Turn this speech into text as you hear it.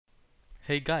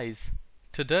Hey guys,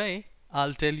 today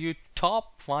I'll tell you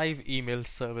top 5 email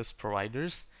service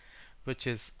providers which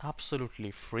is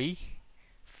absolutely free,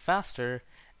 faster,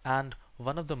 and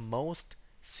one of the most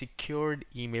secured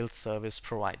email service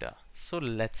provider. So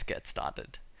let's get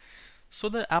started. So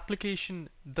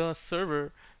the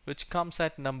server which comes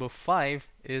at number 5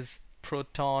 is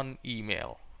Proton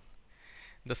email.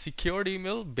 The secured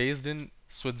email based in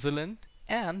Switzerland,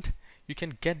 and you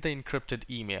can get the encrypted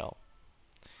email.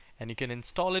 And you can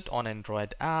install it on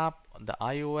Android app, the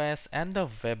iOS, and the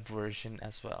web version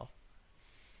as well.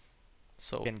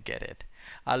 So you can get it.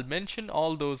 I'll mention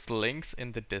all those links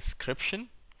in the description,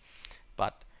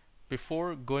 but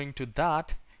before going to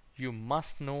that, you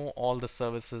must know all the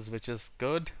services which is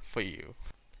good for you.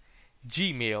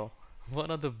 Gmail,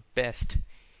 one of the best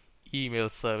email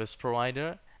service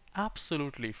provider,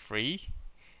 absolutely free,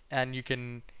 and you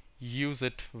can use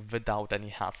it without any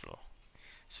hassle.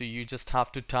 So you just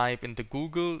have to type in the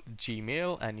Google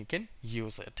Gmail and you can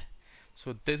use it.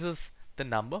 So this is the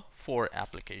number 4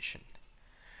 application.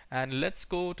 And let's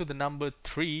go to the number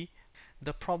 3.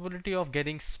 The probability of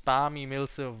getting spam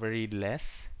emails are very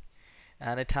less,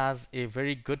 and it has a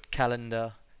very good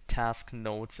calendar, task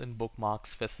notes, and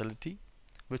bookmarks facility,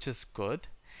 which is good.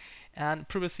 And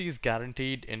privacy is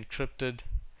guaranteed, encrypted.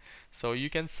 So you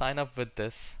can sign up with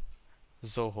this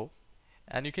Zoho,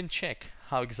 and you can check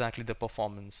how exactly the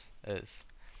performance is,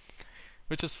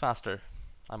 which is faster,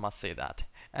 I must say that.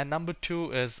 And number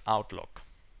 2 is Outlook.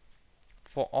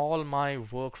 For all my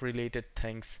work related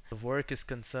things, the work is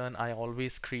concerned, I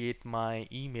always create my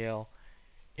email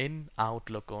in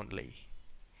Outlook only.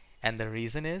 And the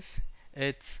reason is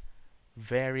it's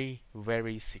very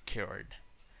secured.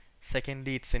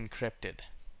 Secondly, it's encrypted.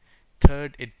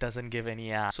 Third, it doesn't give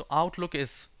any ads. So Outlook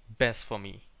is best for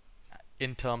me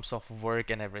in terms of work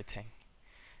and everything.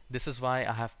 This is why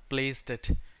I have placed it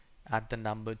at the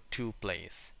number 2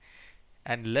 place.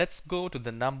 And let's go to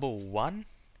the number 1,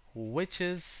 which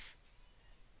is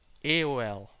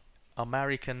AOL,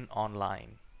 American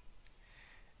Online.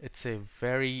 It's a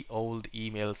very old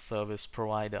email service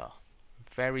provider,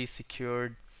 very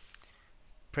secured,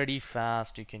 pretty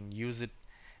fast. You can use it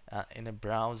in a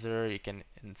browser. You can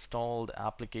install the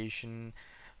application.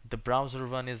 The browser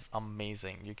one is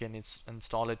amazing. You can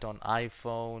install it on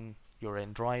iPhone, your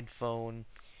Android phone.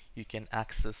 You can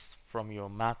access from your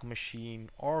Mac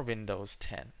machine or Windows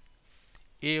 10.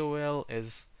 AOL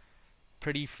is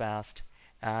pretty fast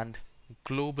and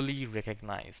globally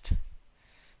recognized.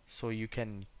 So you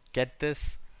can get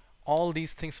this. All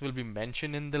these things will be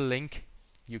mentioned in the link.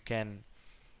 You can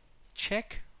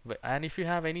check, and if you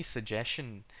have any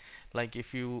suggestion, like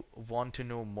if you want to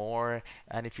know more,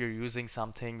 and if you're using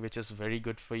something which is very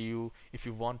good for you, if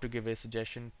you want to give a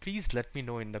suggestion, please let me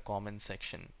know in the comment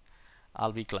section.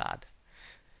 I'll be glad.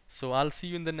 So I'll see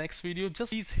you in the next video.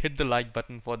 Just please hit the like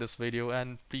button for this video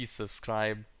and please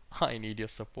subscribe. I need your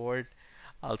support.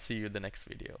 I'll see you in the next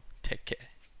video. Take care.